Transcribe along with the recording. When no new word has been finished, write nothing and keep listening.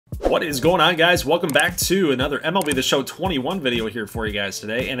What is going on, guys? Welcome back to another MLB The Show 21 video here for you guys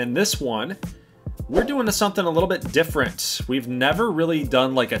today. And in this one, we're doing something a little bit different. We've never really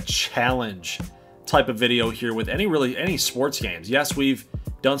done like a challenge type of video here with any sports games. Yes, we've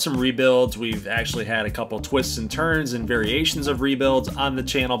done some rebuilds. We've actually had a couple twists and turns and variations of rebuilds on the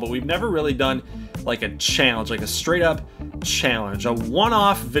channel, but we've never really done like a challenge, like a straight up challenge, a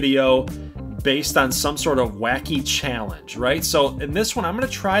one-off video based on some sort of wacky challenge, right? So in this one, I'm going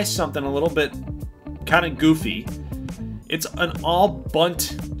to try something a little bit kind of goofy. It's an all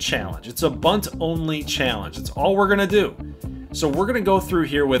bunt challenge. It's a bunt only challenge. It's all we're going to do. So we're going to go through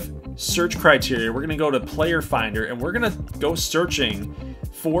here with search criteria. We're going to go to player finder and we're going to go searching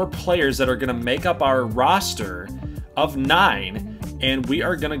for players that are going to make up our roster of 9. And we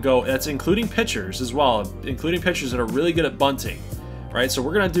are going to go, that's including pitchers as well, including pitchers that are really good at bunting. Right, so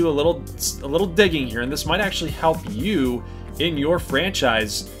we're gonna do a little digging here, and this might actually help you in your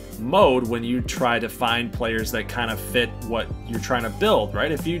franchise mode when you try to find players that kind of fit what you're trying to build.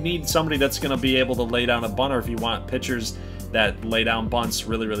 Right, if you need somebody that's gonna be able to lay down a bunt, or if you want pitchers that lay down bunts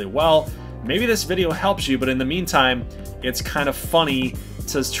really well, maybe this video helps you. But in the meantime, it's kind of funny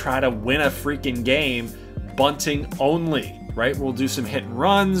to try to win a freaking game bunting only. Right, we'll do some hit and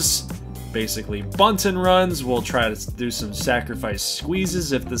runs. Basically bunt and runs. We'll try to do some sacrifice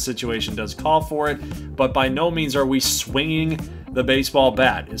squeezes if the situation does call for it, but by no means are we swinging the baseball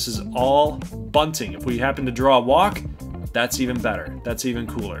bat. This is all bunting. If we happen to draw a walk, that's even better. That's even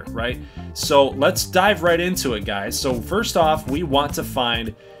cooler, right? So let's dive right into it, guys. So first off, we want to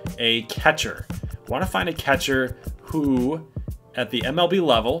find a catcher. We want to find a catcher who, at the MLB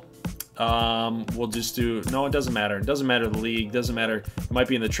level, we'll just do, no, it doesn't matter. It doesn't matter the league, doesn't matter. It might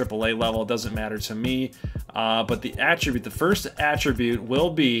be in the AAA level, it doesn't matter to me. But the attribute, the first attribute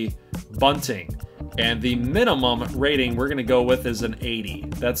will be bunting. And the minimum rating we're gonna go with is an 80.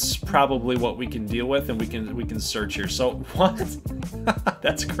 That's probably what we can deal with, and we can search here. So what?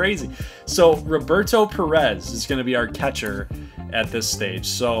 That's crazy. So Roberto Perez is gonna be our catcher at this stage.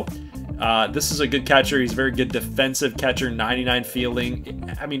 So this is a good catcher. He's a very good defensive catcher, 99 fielding.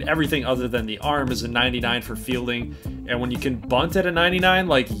 I mean, everything other than the arm is a 99 for fielding. And when you can bunt at a 99,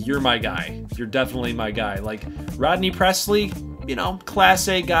 like, you're my guy. You're definitely my guy. Like Rodney Presley, you know, Class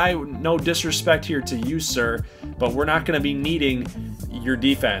A guy. No disrespect here to you, sir, but we're not going to be needing your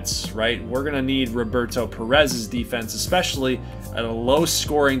defense, right? We're going to need Roberto Perez's defense, especially at a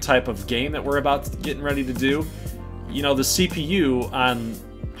low-scoring type of game that we're getting ready to do. You know, the CPU on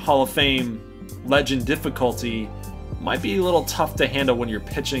Hall of Fame legend difficulty might be a little tough to handle when you're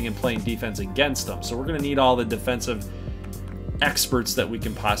pitching and playing defense against them. So we're going to need all the defensive experts that we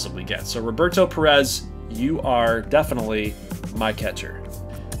can possibly get. So Roberto Perez, you are definitely my catcher.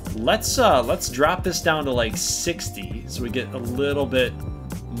 Let's drop this down to like 60 so we get a little bit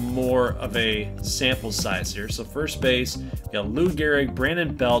more of a sample size here. So first base, we got Lou Gehrig,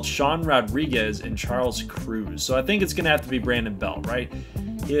 Brandon Belt, Sean Rodriguez, and Charles Cruz. So I think it's going to have to be Brandon Belt, right?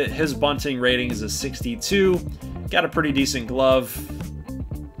 His bunting rating is a 62. Got a pretty decent glove.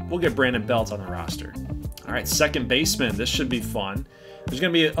 We'll get Brandon Belt on the roster. All right, second baseman. This should be fun. There's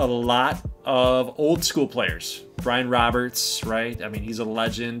going to be a lot of old school players. Brian Roberts, right? I mean, he's a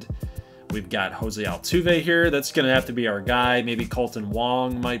legend. We've got Jose Altuve here. That's going to have to be our guy. Maybe Colton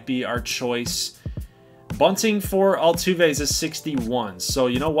Wong might be our choice. Bunting for Altuve is a 61. So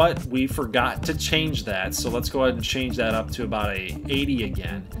you know what? We forgot to change that. So let's go ahead and change that up to about a 80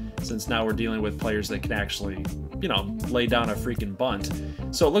 again, since now we're dealing with players that can actually, you know, lay down a freaking bunt.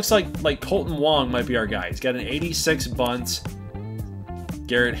 So it looks like Colton Wong might be our guy. He's got an 86 bunt.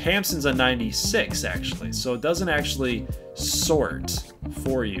 Garrett Hampson's a 96, actually. So it doesn't actually sort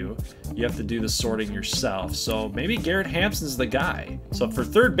for you. You have to do the sorting yourself. So maybe Garrett Hampson's the guy. So for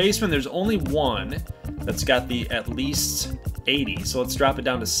third baseman, there's only one that's got the at least 80. So let's drop it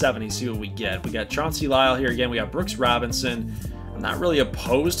down to 70, see what we get. We got Chauncey Lyle here again. We got Brooks Robinson. I'm not really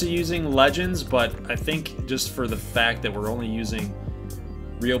opposed to using legends, but I think just for the fact that we're only using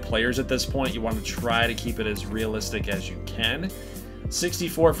real players at this point, you want to try to keep it as realistic as you can.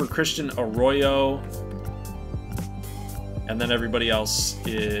 64 for Christian Arroyo. And then everybody else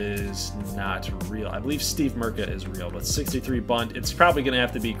is not real. I believe Steve Merca is real, but 63 bunt. It's probably going to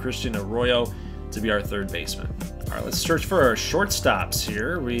have to be Christian Arroyo to be our third baseman. All right, let's search for our shortstops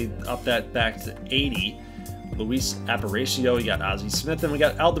here. We up that back to 80. Luis Aparicio, we got Ozzie Smith, and we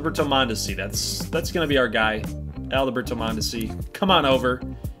got Alberto Mondesi. That's going to be our guy, Alberto Mondesi. Come on over.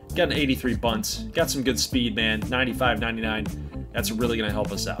 Got an 83 bunt. Got some good speed, man. 95, 99. That's really going to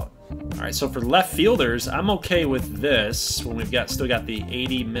help us out. All right, so for left fielders, I'm okay with this when we've still got the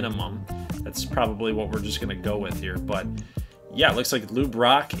 80 minimum. That's probably what we're just going to go with here. But Yeah, it looks like Lou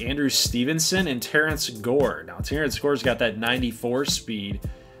Brock, Andrew Stevenson, and Terrence Gore. Now, Terrence Gore's got that 94 speed,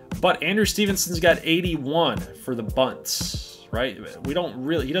 but Andrew Stevenson's got 81 for the bunts, right? We don't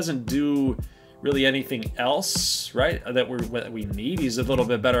really, he doesn't do really anything else, right, that we need. He's a little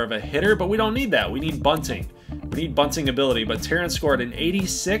bit better of a hitter, but we don't need that. We need bunting. We need bunting ability, but Terrence Gore at an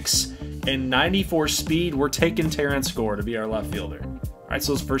 86 and 94 speed. We're taking Terrence Gore to be our left fielder. All right,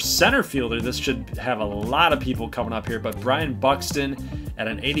 so for center fielder, this should have a lot of people coming up here, but Brian Buxton at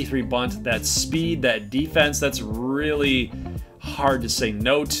an 83 bunt, that speed, that defense, that's really hard to say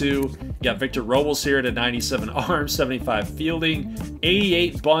no to. You got Victor Robles here at a 97 arm, 75 fielding,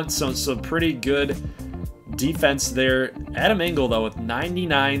 88 bunt, so pretty good defense there. Adam Engel, though, with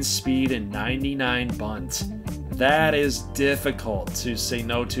 99 speed and 99 bunt. That is difficult to say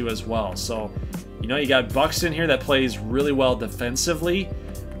no to as well. So, you know, you got Buxton here that plays really well defensively.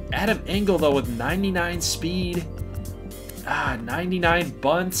 Adam Engel, though, with 99 speed, 99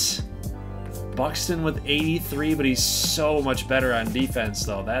 bunts. Buxton with 83, but he's so much better on defense,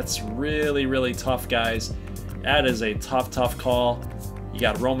 though. That's really, really tough, guys. That is a tough, tough call. You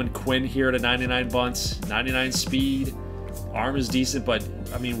got Roman Quinn here at a 99 bunts, 99 speed. Arm is decent, but,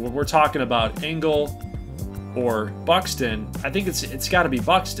 I mean, when we're talking about Engel or Buxton, I think it's got to be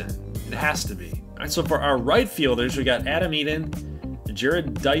Buxton. It has to be. All right, so for our right fielders, we got Adam Eaton,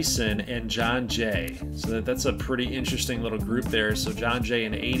 Jared Dyson, and John Jay. So that's a pretty interesting little group there. So John Jay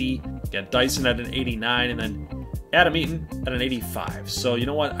an 80, got Dyson at an 89, and then Adam Eaton at an 85. So you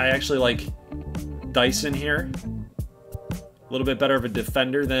know what? I actually like Dyson here. A little bit better of a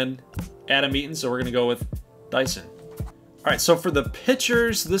defender than Adam Eaton, so we're going to go with Dyson. All right, so for the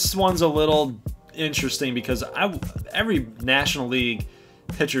pitchers, this one's a little interesting because every National League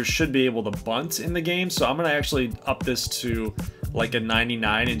pitcher should be able to bunt in the game, so I'm going to actually up this to like a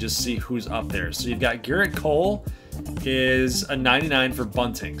 99 and just see who's up there. So you've got Garrett Cole is a 99 for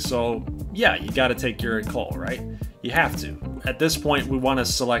bunting. So yeah, you got to take Garrett Cole, right? You have to. At this point, we want to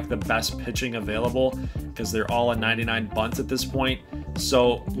select the best pitching available because they're all a 99 bunt at this point.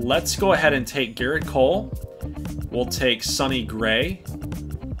 So let's go ahead and take Garrett Cole. We'll take Sonny Gray.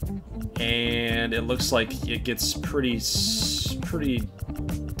 And it looks like it gets pretty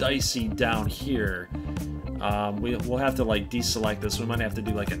dicey down here. We'll have to like deselect this. We might have to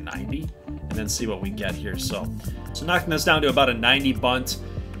do like a 90 and then see what we get here. So knocking this down to about a 90 bunt.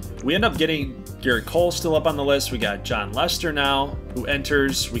 We end up getting Garrett Cole still up on the list. We got John Lester now who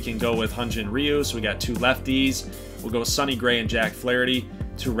enters. We can go with Hyun-Jin Ryu. So we got two lefties. We'll go Sonny Gray and Jack Flaherty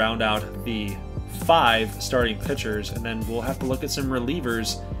to round out the 5 starting pitchers, and then we'll have to look at some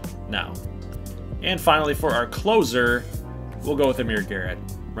relievers now. And finally, for our closer, we'll go with Amir Garrett,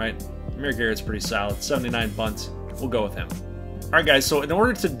 right? Amir Garrett's pretty solid, 79 bunt. We'll go with him. All right, guys, so in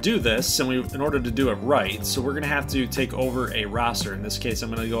order to do this, and in order to do it right, so we're going to have to take over a roster. In this case, I'm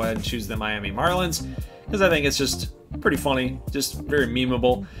going to go ahead and choose the Miami Marlins because I think it's just pretty funny, just very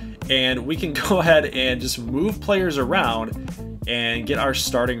memeable. And we can go ahead and just move players around and get our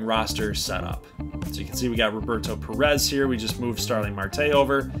starting roster set up. So you can see we got Roberto Perez here. We just moved Starling Marte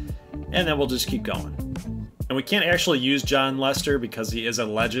over, and then we'll just keep going. And we can't actually use John Lester because he is a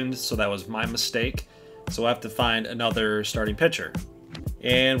legend, so that was my mistake. So we'll have to find another starting pitcher.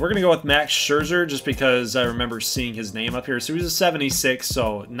 And we're going to go with Max Scherzer just because I remember seeing his name up here. So he's a 76,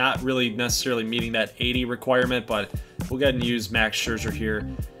 so not really necessarily meeting that 80 requirement, but we'll go ahead and use Max Scherzer here.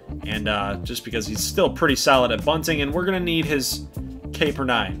 And just because he's still pretty solid at bunting, and we're going to need his K per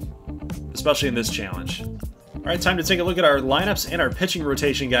 9, especially in this challenge. All right, time to take a look at our lineups and our pitching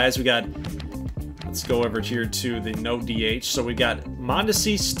rotation, guys. We got, let's go over here to the no DH. So we got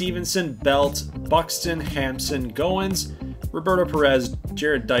Mondesi, Stevenson, Belt, Buxton, Hampson, Goins, Roberto Perez,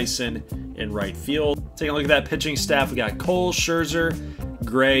 Jared Dyson in right field. Taking a look at that pitching staff, we got Cole, Scherzer,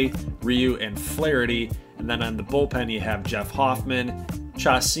 Gray, Ryu, and Flaherty. And then on the bullpen, you have Jeff Hoffman,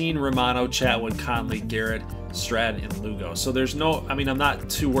 Chacin, Romano, Chatwood, Conley, Garrett, Stratton, and Lugo. So there's no, I mean, I'm not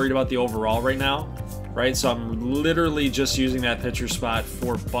too worried about the overall right now, right? So I'm literally just using that pitcher spot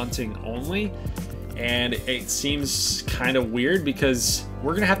for bunting only. And it seems kind of weird because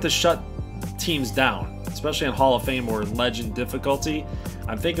we're going to have to shut teams down, especially on Hall of Fame or Legend difficulty.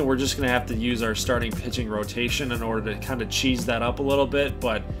 I'm thinking we're just going to have to use our starting pitching rotation in order to kind of cheese that up a little bit.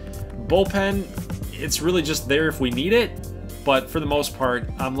 But bullpen, it's really just there if we need it. But for the most part,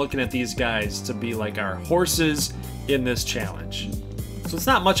 I'm looking at these guys to be like our horses in this challenge. So it's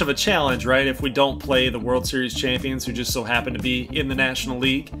not much of a challenge, right, if we don't play the World Series champions who just so happen to be in the National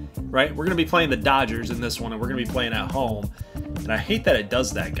League, right? We're going to be playing the Dodgers in this one, and we're going to be playing at home. And I hate that it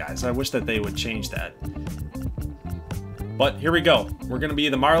does that, guys. I wish that they would change that. But here we go. We're going to be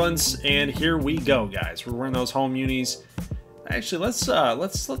the Marlins, and here we go, guys. We're wearing those home unis. Actually, let's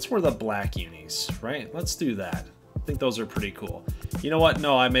wear the black unis, right? Let's do that. I think those are pretty cool. You know what?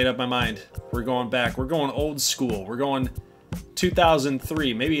 No, I made up my mind. We're going back. We're going old school. We're going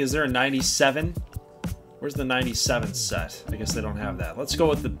 2003. Maybe is there a 97? Where's the 97 set? I guess they don't have that. Let's go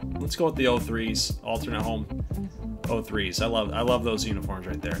with the 03s, alternate home 03s. I love those uniforms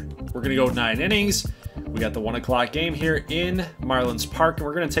right there. We're gonna go 9 innings. We got the 1 o'clock game here in Marlins Park, and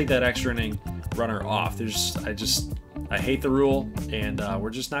we're gonna take that extra inning runner off. I hate the rule, and we're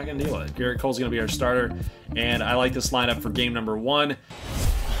just not gonna deal with it. Garrett Cole's gonna be our starter, and I like this lineup for game number 1.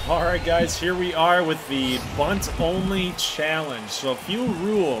 All right, guys, here we are with the bunt-only challenge. So a few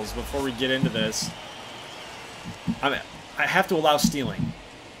rules before we get into this. I have to allow stealing.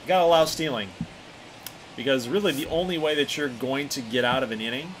 You gotta allow stealing. Because really the only way that you're going to get out of an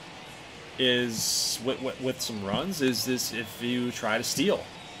inning is with some runs is if you try to steal.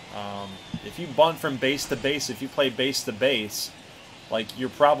 If you bunt from base to base, if you play base to base, like, you're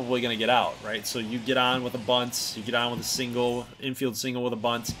probably going to get out, right? So you get on with a bunt, you get on with a single, infield single with a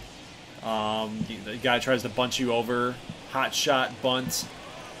bunt. The guy tries to bunt you over, hot shot bunt,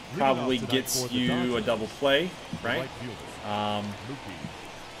 probably gets you a double play, right?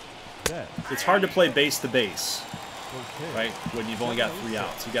 It's hard to play base to base, right? When you've only got 3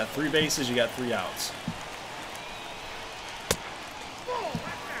 outs. You got 3 bases, you got 3 outs.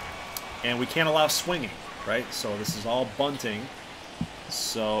 And we can't allow swinging, right? So this is all bunting.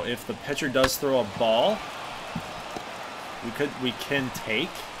 So if the pitcher does throw a ball, we can take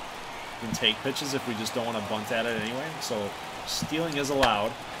pitches if we just don't want to bunt at it anyway. So stealing is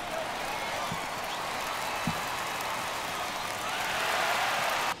allowed.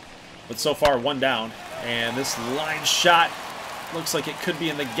 But so far, 1 down, and this line shot looks like it could be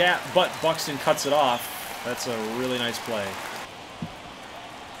in the gap, but Buxton cuts it off. That's a really nice play.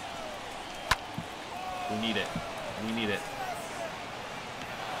 We need it. We need it.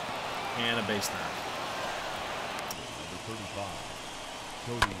 And a base knock.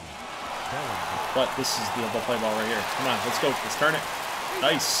 But this is the play ball right here. Come on, let's go. Let's turn it.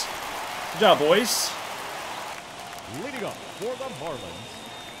 Nice. Good job, boys. Leading up for the Marlins,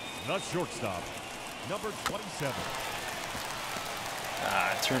 the shortstop, number 27.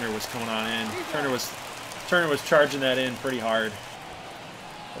 Turner was coming on in. Turner was charging that in pretty hard.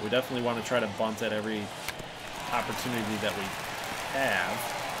 But we definitely want to try to bunt at every opportunity that we have.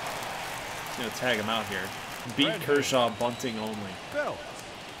 Just going to tag him out here. Beat Kershaw bunting only.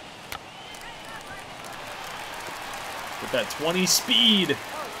 With that 20 speed.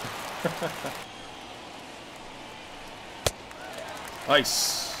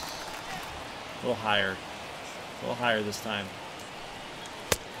 Nice. A little higher. A little higher this time.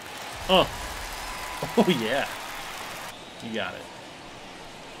 Oh. Oh, yeah. You got it.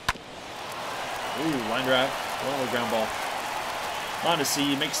 Ooh, line drive. Oh, ground ball.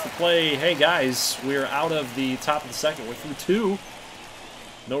 Mondesi makes the play. Hey, guys, we're out of the top of the second. We're through 2.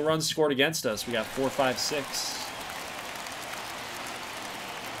 No runs scored against us. We got 4, 5, 6.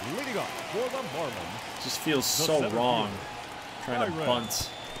 Leading up for the Marlins. Just feels so wrong trying to bunt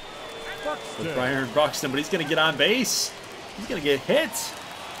with Byron Buxton, but he's going to get on base. He's going to get hit.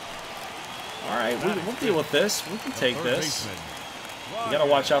 All right, we'll deal with this. We can take this. You got to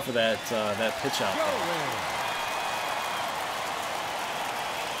watch out for that pitch out there.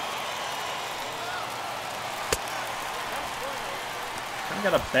 Kind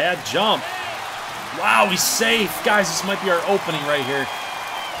of got a bad jump. Wow, he's safe. Guys, this might be our opening right here.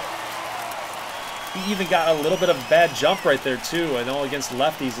 He even got a little bit of a bad jump right there, too. I know against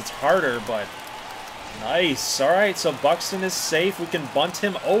lefties it's harder, but nice. All right, so Buxton is safe. We can bunt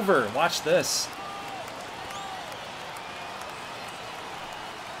him over. Watch this.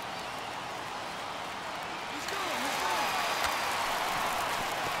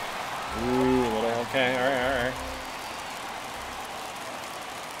 Ooh, a little, okay, all right, all right.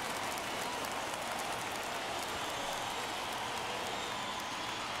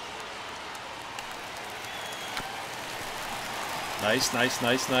 Nice, nice,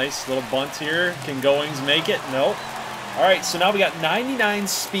 nice, nice. Little bunt here. Can Goings make it? Nope. All right, so now we got 99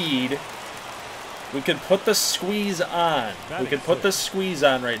 speed. We could put the squeeze on. We could put the squeeze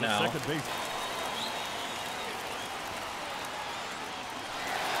on right now.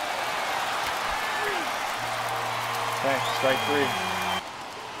 Okay, strike 3.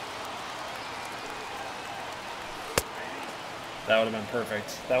 That would have been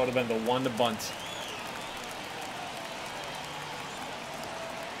perfect. That would have been the one to bunt.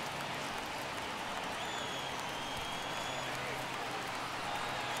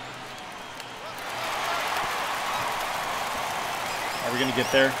 Are we going to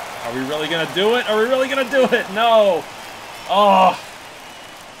get there? Are we really going to do it? Are we really going to do it? No. Oh!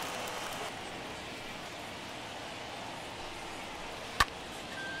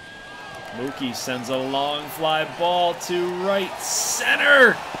 Mookie sends a long fly ball to right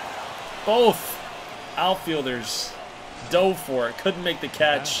center. Both outfielders dove for it. Couldn't make the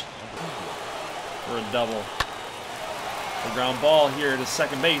catch for a double. A ground ball here to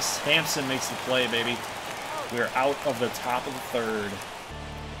second base. Hampson makes the play, baby. We are out of the top of the third.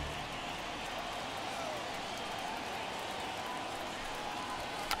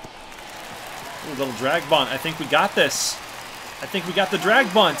 Ooh, little drag bunt. I think we got this. I think we got the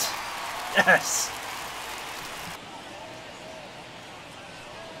drag bunt. Yes.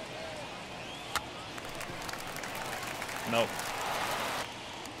 Nope.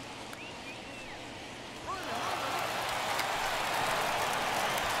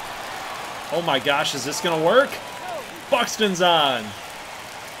 Oh my gosh, is this gonna work? Buxton's on.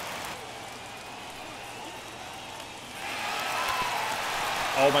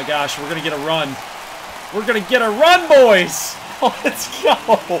 Oh my gosh, we're gonna get a run. We're gonna get a run, boys! Oh, let's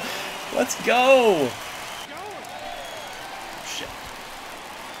go! Let's go! Shit.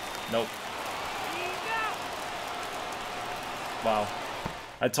 Nope. Wow.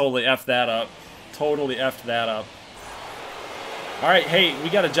 I totally effed that up. Totally effed that up. Alright, hey, we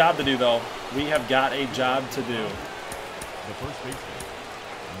got a job to do, though. We have got a job to do. The first baseman,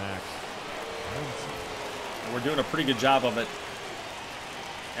 Max. We're doing a pretty good job of it.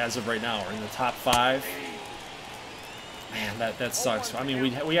 As of right now, we're in the top 5. Man, that sucks. I mean,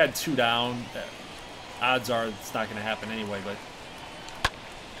 we had 2 down. Odds are it's not going to happen anyway, but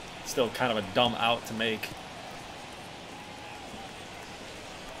still kind of a dumb out to make.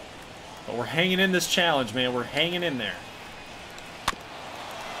 But we're hanging in this challenge, man. We're hanging in there.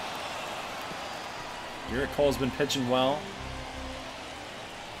 Garrett Cole's been pitching well.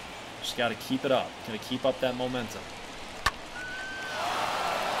 Just got to keep it up. Got to keep up that momentum.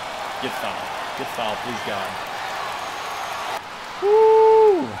 Get fouled. Get fouled, please, God.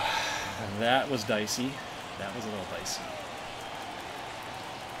 Woo! That was dicey. That was a little dicey.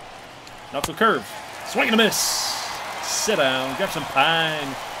 Knuckle curve. Swing and a miss. Sit down. Grab some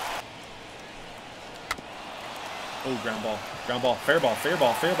pine. Oh, ground ball. Ground ball. Fair ball. Fair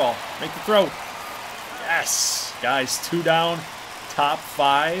ball. Fair ball. Make the throw. Yes! Guys, 2 down. Top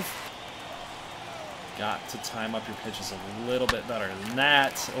 5. Got to time up your pitches a little bit better than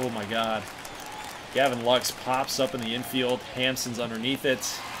that. Oh my God. Gavin Lux pops up in the infield. Hampson's underneath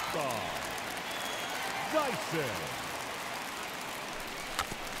it.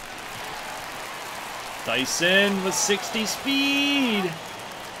 Dyson with 60 speed.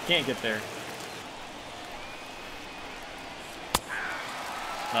 Can't get there.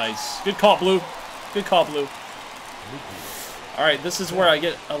 Nice. Good call, Blue. Good call, Blue. All right, this is where I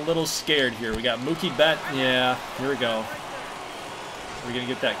get a little scared here. We got Mookie Bet. Yeah, here we go. We're going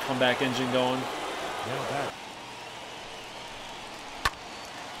to get that comeback engine going.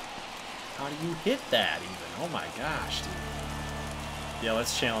 How do you hit that even? Oh my gosh, dude. Yeah,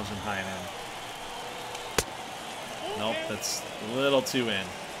 let's challenge him high and in. Nope, that's a little too in.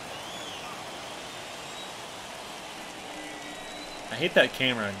 I hate that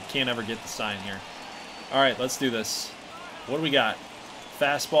camera. You can't ever get the sign here. All right, let's do this. What do we got?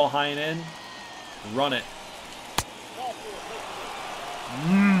 Fastball high and in. Run it.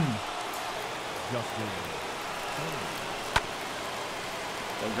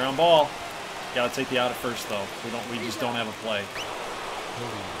 Go ground ball. Gotta take the out at first though. We just don't have a play.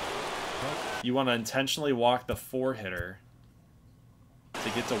 You want to intentionally walk the 4-hitter to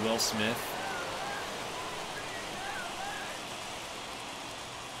get to Will Smith.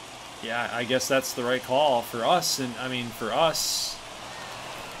 Yeah, I guess that's the right call for us. And I mean, for us,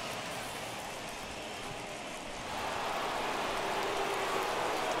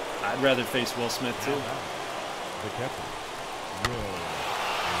 I'd rather face Will Smith too. The catcher,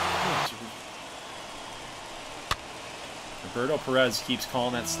 Roberto Perez keeps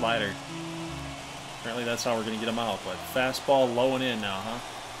calling that slider. Apparently that's how we're going to get him out. But fastball low and in now, huh?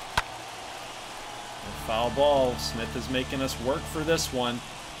 And foul ball. Smith is making us work for this one.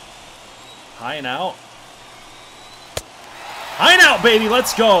 High and out. High and out, baby.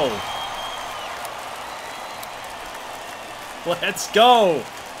 Let's go. Let's go.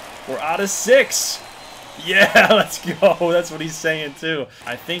 We're out of 6. Yeah, let's go. That's what he's saying, too.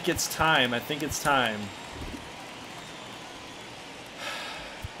 I think it's time. I think it's time.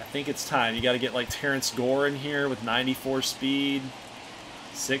 I think it's time. You got to get like Terrence Gore in here with 94 speed.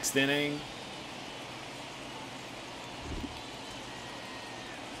 6th inning.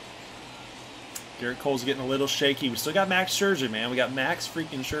 Garrett Cole's getting a little shaky. We still got Max Scherzer, man. We got Max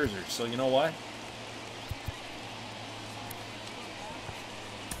freaking Scherzer. So you know what?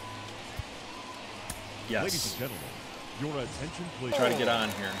 Yes. Ladies and gentlemen, your attention please. Try to get on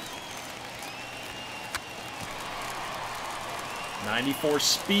here. 94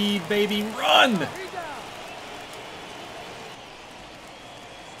 speed, baby, run!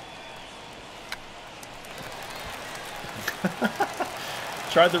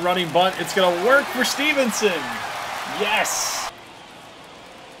 Tried the running bunt. It's going to work for Stevenson. Yes!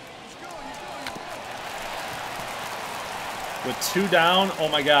 With 2 down, oh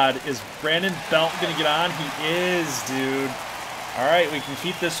my God, is Brandon Belt going to get on? He is, dude. All right, we can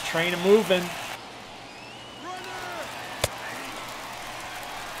keep this train moving.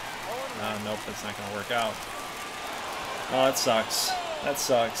 Nope, that's not going to work out. Oh, that sucks. That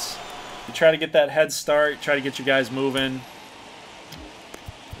sucks. You try to get that head start, try to get you guys moving.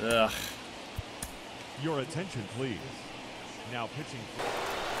 Ugh. Your attention, please. Now pitching.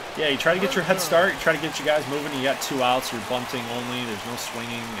 Yeah, you try to get your head start, you try to get you guys moving. You got 2 outs, you're bunting only, there's no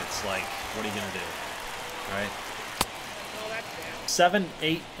swinging. It's like, what are you going to do? Right? 7,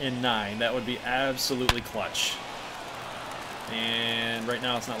 8, and 9. That would be absolutely clutch. And right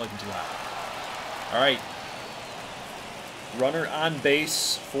now it's not looking too hot. All right. Runner on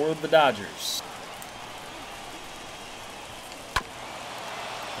base for the Dodgers.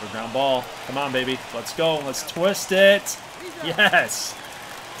 Ground ball. Come on, baby. Let's go. Let's twist it. Yes.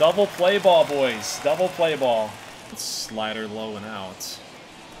 Double play ball, boys. Double play ball. Slider low and out.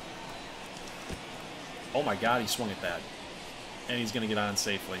 Oh my God, he swung at that. And he's going to get on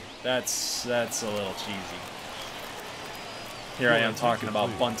safely. That's a little cheesy. Here I am talking about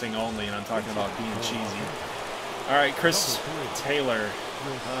bunting only, and I'm talking about being cheesy. All right, Chris Taylor.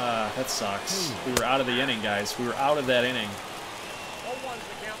 That sucks. We were out of the inning, guys. We were out of that inning.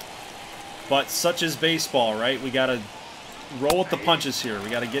 But such is baseball, right? We got to roll with the punches here. We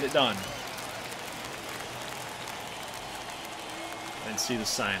got to get it done. And see the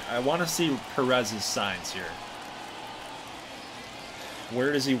sign. I want to see Perez's signs here.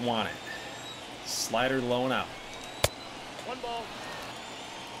 Where does he want it? Slider low and out. 1 ball.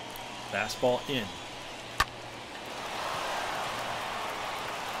 Fastball in.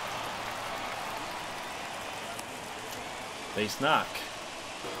 Base knock.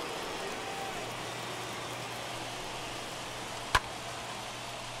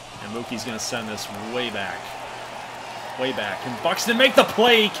 And Mookie's going to send this way back. Way back. Can Buxton make the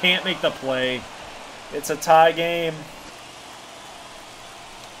play? He can't make the play. It's a tie game.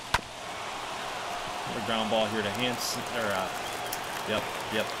 Another ground ball here to Hampson. Yep.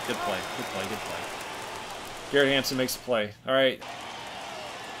 Good play. Good play. Garrett Hampson makes the play. All right.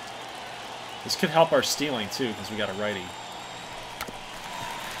 This could help our stealing, too, because we got a righty.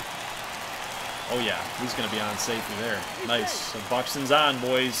 Oh, yeah. He's going to be on safely there. Nice. So Buxton's on,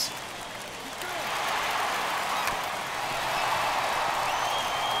 boys.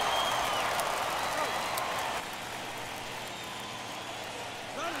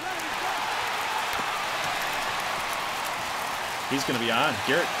 He's going to be on.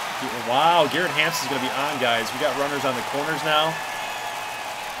 Wow, Garrett Hampson's going to be on, guys. We got runners on the corners now.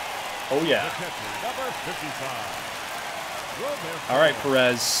 Oh, yeah. All right,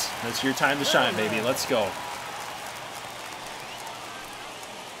 Perez. It's your time to shine, baby. Let's go.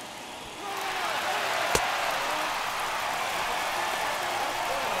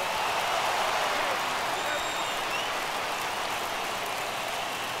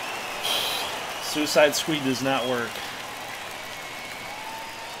 Suicide squeeze does not work.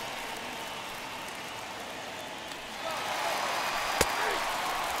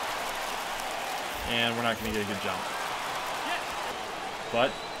 And we're not going to get a good jump.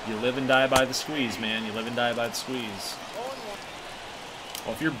 But you live and die by the squeeze, man. You live and die by the squeeze.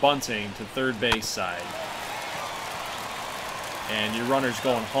 Well, if you're bunting to third base side and your runner's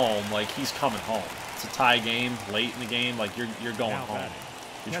going home, like, he's coming home. It's a tie game, late in the game, like, you're going home.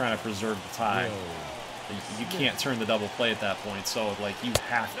 You're trying to preserve the tie. You can't turn the double play at that point, so, like, you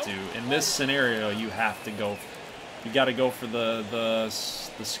have to. In this scenario, you have to go. You got to go for the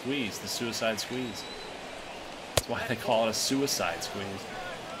squeeze, the suicide squeeze. That's why they call it a suicide squeeze.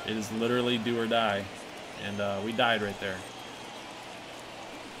 It is literally do or die, and we died right there.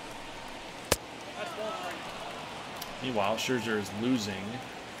 Meanwhile, Scherzer is losing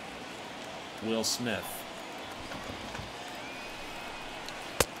Will Smith.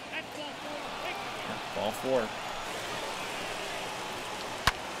 Yeah, ball 4.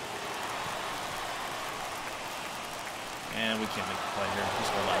 And we can't make the play here.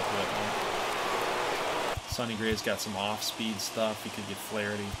 Just hold on to it. Sonny Gray's got some off-speed stuff. He could get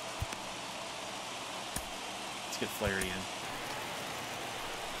Flaherty. Let's get Flaherty in.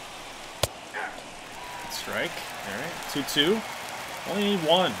 Strike. All right. 2-2. Only need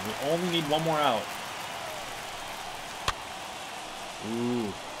 1. We only need 1 more out.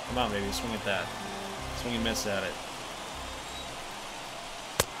 Ooh, come on, baby, swing at that. Swing and miss at it.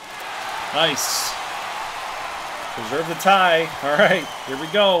 Nice. Preserve the tie. All right, here we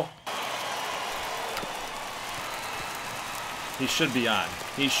go. He should be on.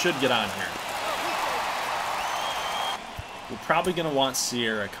 He should get on here. We're probably going to want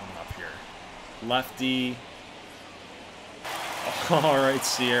Sierra coming up here. Lefty. All right,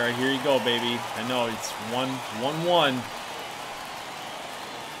 Sierra, here you go, baby. I know it's 1-1-1.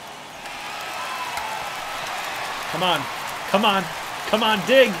 Come on, come on, come on,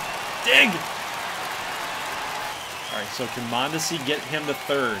 dig, dig. All right, so can Mondesi get him to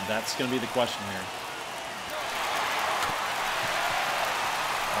third? That's going to be the question here.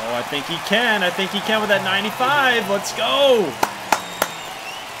 Oh, I think he can. I think he can with that 95. Let's go.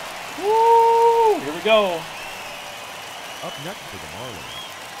 Woo! Here we go. Up next for the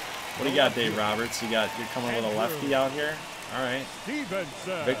Marlins. What do you got, Dave Roberts? You're coming with a lefty out here? All right.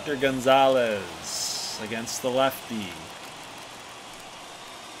 Stevenson. Victor Gonzalez against the lefty.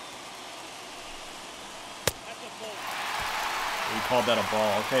 We called that a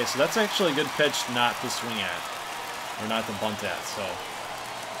ball. Okay, so that's actually a good pitch not to swing at. Or not to bunt at, so.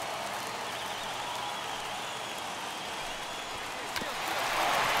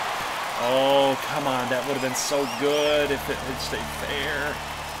 Oh, come on. That would have been so good if it had stayed fair.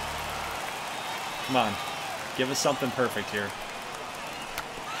 Come on. Give us something perfect here.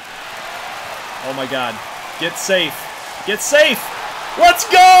 Oh, my God. Get safe. Get safe. Let's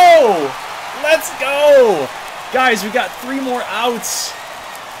go. Let's go. Guys, we got 3 more outs.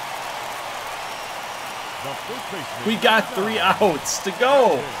 We got 3 outs to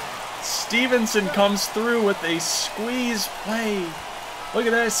go. Stevenson comes through with a squeeze play. Look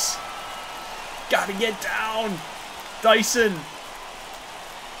at this. Gotta get down. Dyson.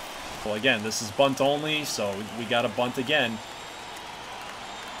 Well, again, this is bunt only, so we got to bunt again.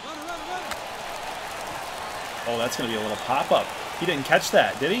 Oh, that's going to be a little pop-up. He didn't catch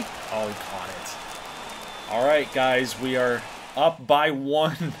that, did he? Oh, he caught it. All right, guys, we are up by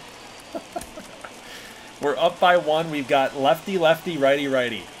 1. We're up by 1. We've got lefty, lefty, righty,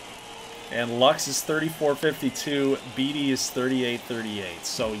 righty. And Lux is 34-52. Beatty is 38-38.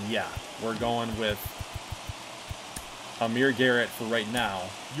 So, yeah, we're going with Amir Garrett for right now.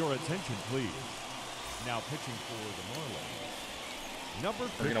 Your attention, please. Now pitching for the Marlins. Number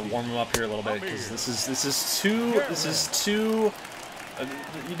 50. We're gonna warm him up here a little bit because this is too.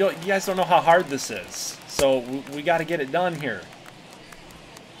 You guys don't know how hard this is. So we got to get it done here.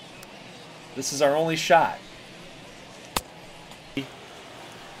 This is our only shot.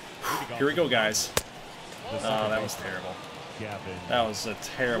 Here we go, guys. Oh, that was terrible. That was a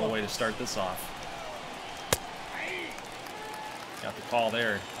terrible way to start this off. Got the call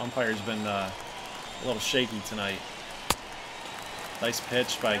there. Umpire's been a little shaky tonight. Nice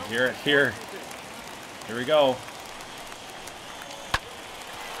pitch by Garrett here. Here we go.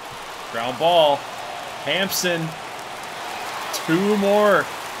 Ground ball. Hampson. 2 more.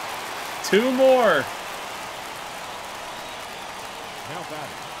 2 more. Now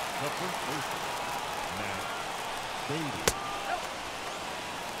batting, the first baseman, Matt Beatty.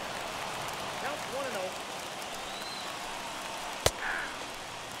 Count 1-0.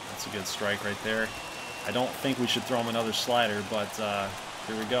 That's a good strike right there. I don't think we should throw him another slider, but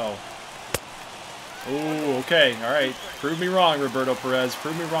here we go. Ooh, okay, all right. Prove me wrong, Roberto Perez.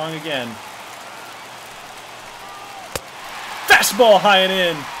 Prove me wrong again. Fastball high and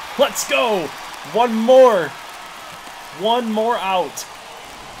in. Let's go. 1 more. 1 more out.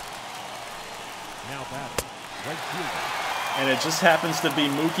 Now batting, right fielder. And it just happens to be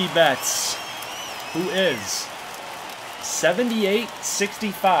Mookie Betts, who is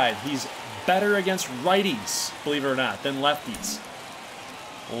 78-65. He's better against righties, believe it or not, than lefties.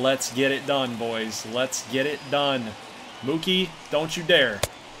 Let's get it done, boys. Let's get it done. Mookie, don't you dare.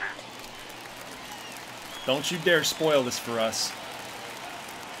 Don't you dare spoil this for us.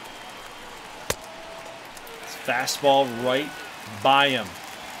 It's fastball right by him.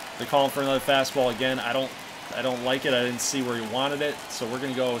 They're calling for another fastball again. I don't like it. I didn't see where he wanted it. So we're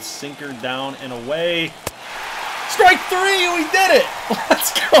going to go sinker down and away. Strike 3! We did it!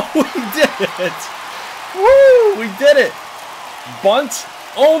 Let's go! We did it! Woo! We did it! Bunt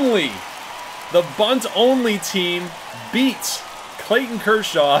only. The bunt only team beat Clayton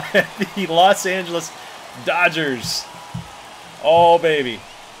Kershaw and the Los Angeles Dodgers. Oh baby,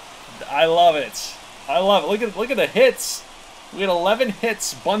 I love it. I love it. Look at the hits. We had 11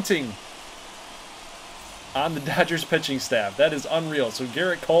 hits bunting on the Dodgers pitching staff. That is unreal. So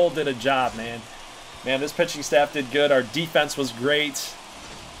Garrett Cole did a job, man. Man, this pitching staff did good. Our defense was great.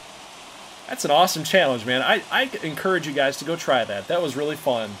 That's an awesome challenge, man. I encourage you guys to go try that. That was really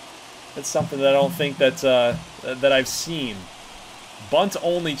fun. It's something that I don't think that that I've seen.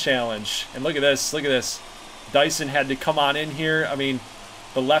 Bunt-only challenge. And look at this. Look at this. Dyson had to come on in here. I mean,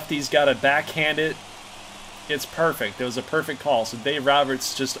 the lefty's got to backhand it. It's perfect. It was a perfect call. So Dave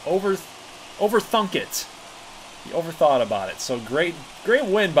Roberts just overthunk it. He overthought about it. So great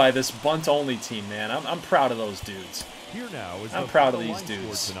win by this bunt-only team, man. I'm proud of those dudes. Here now is I'm proud of these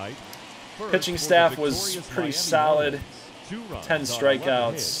dudes. Pitching staff was pretty solid. 10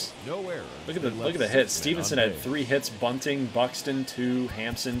 strikeouts. Look at the hits. Stevenson had 3 hits, bunting, Buxton 2,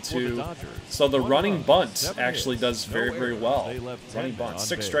 Hampson 2. So the running bunt actually does very well. Running bunt.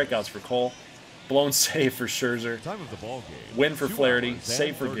 6 strikeouts for Cole. Blown save for Scherzer. Win for Flaherty.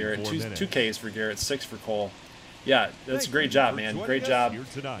 Save for Garrett. 2 Ks for Garrett. 6 for Cole. Yeah, that's a great job, man. Great job.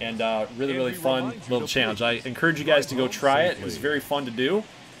 And really fun little challenge. I encourage you guys to go try it. It was very fun to do.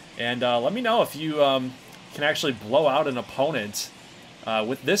 And let me know if you can actually blow out an opponent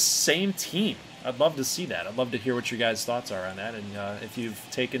with this same team. I'd love to see that. I'd love to hear what your guys' thoughts are on that, and if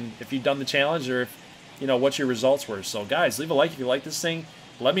you've done the challenge, or if what your results were. So guys, leave a like if you like this thing.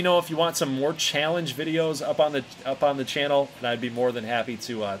 Let me know if you want some more challenge videos up on the channel, and I'd be more than happy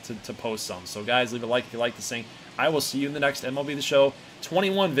to post some. So guys, leave a like if you like this thing. I will see you in the next MLB The Show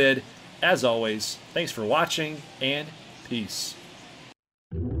 21 vid. As always, thanks for watching, and peace.